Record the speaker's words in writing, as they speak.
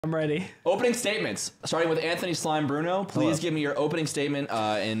I'm ready. Opening statements, starting with Anthony Slime Bruno. Please give me your opening statement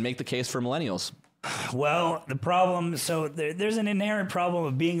and make the case for millennials. Well, the problem, so there's an inherent problem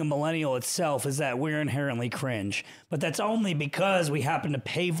of being a millennial itself is that we're inherently cringe. But that's only because we happen to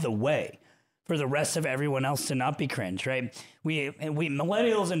pave the way for the rest of everyone else to not be cringe, right? We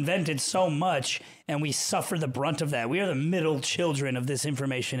millennials invented so much, and we suffer the brunt of that. We are the middle children of this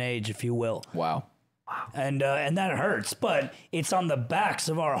information age, if you will. Wow. And that hurts, but it's on the backs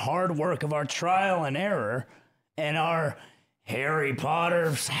of our hard work, of our trial and error, and our Harry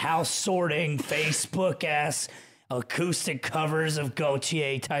Potter's house sorting, Facebook-ass acoustic covers of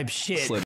Gautier type shit.